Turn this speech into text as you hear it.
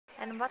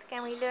And what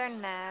can we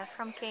learn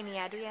from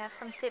Kenia? Do you have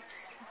some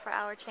tips for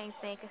our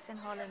changemakers in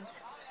Holland?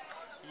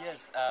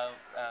 Yes,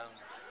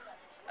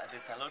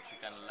 there's a lot we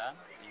can learn.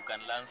 You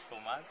can learn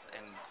from us,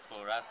 and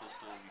for us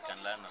also, we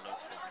can learn a lot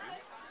from you.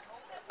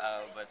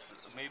 But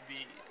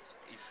maybe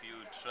if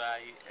you try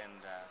and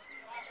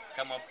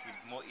come up with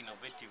more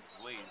innovative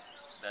ways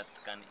that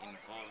can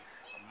involve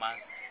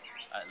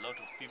a lot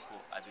of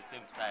people at the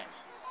same time.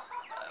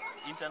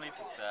 Internet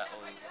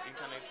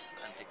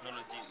and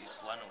technology is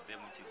one of them,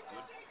 which is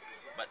good,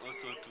 but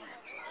also to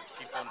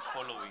keep on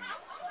following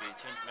the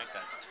change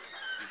makers.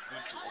 It's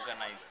good to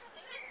organize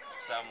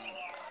some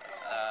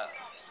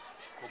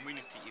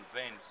community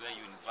events where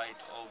you invite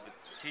all the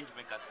change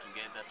makers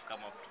together to come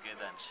up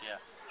together and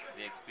share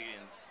their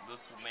experience.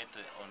 Those who met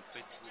on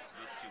Facebook,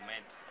 those you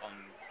met on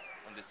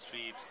the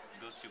streets,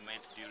 those you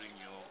met during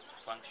your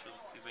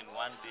functions. Even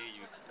one day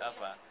you have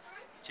a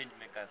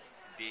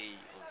changemakers day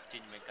or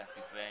changemakers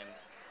event,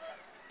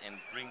 and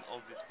bring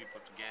all these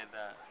people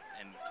together,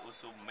 and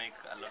also make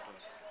a lot of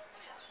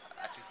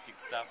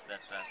artistic stuff that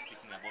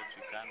speaking about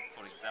we can.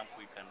 For example,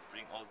 you can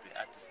bring all the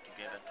artists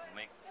together to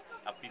make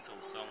a piece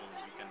of song on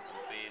the weekend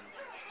campaign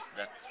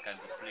that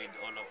can be played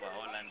all over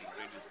Holland in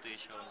radio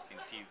stations, in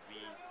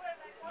TV,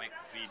 make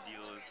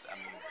videos,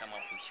 come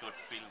up with short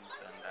films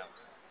and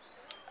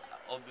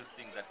all those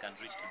things that can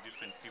reach to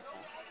different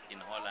people in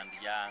Holland,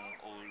 young,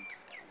 old,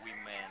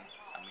 women,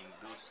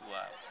 those who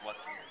are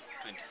working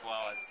 24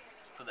 hours,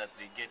 so that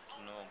they get to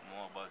know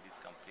more about this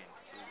campaign.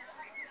 So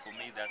for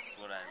me, that's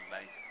what I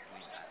like,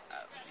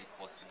 if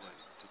possible,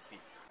 to see.